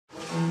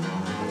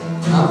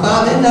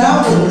finding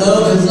out what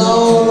love is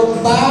all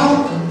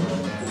about.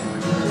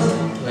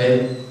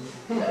 Wait.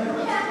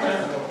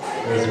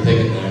 There's a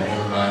pick in there.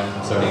 Never mind.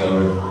 I'm starting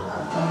over.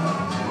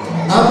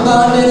 I'm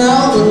finding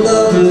out what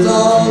love is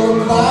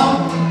all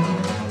about.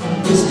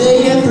 We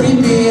stay at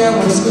 3 p.m.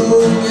 when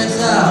school gets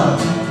out.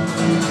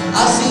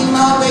 I see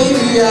my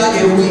baby, I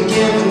get weak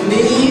in the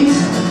knees.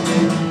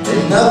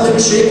 There's nothing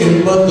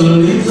shaking but the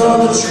leaves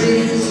on the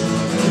trees.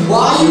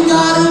 Why you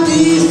gotta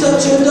be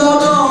such a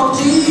doggone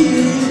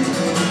tease?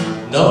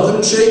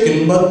 Nothing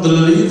shaking but the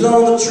leaves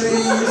on the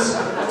trees.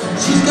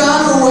 She's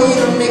got a way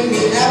to make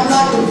me act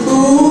like a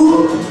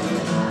fool.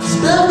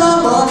 Spend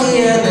my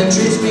money and then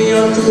treats me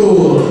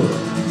uncool.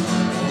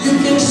 You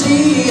can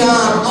see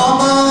I'm on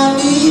my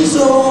knees,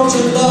 so won't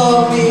you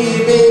love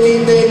me,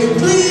 baby, baby,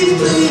 please,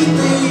 please,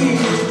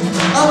 please.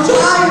 I'm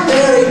trying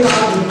very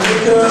hard to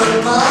make her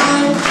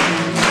mine,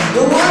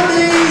 but one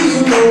day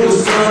you know the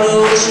sun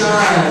will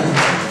shine.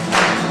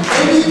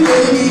 Baby,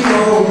 baby,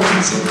 won't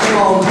you come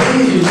on,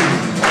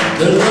 please?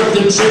 There's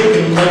nothing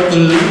shaking but the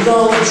leaves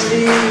on the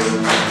trees.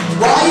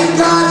 Why you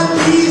gotta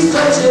be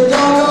such a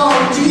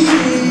doggone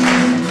tease?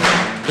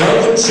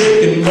 Nothing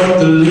shaking but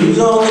the leaves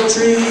on the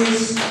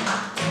trees.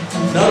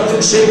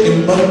 Nothing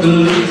shaking but the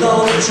leaves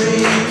on the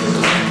trees.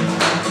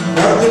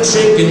 Nothing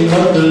shaking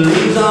but the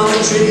leaves on the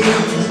trees.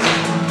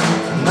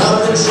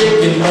 Nothing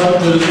shaking but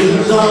the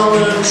leaves on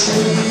the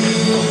trees.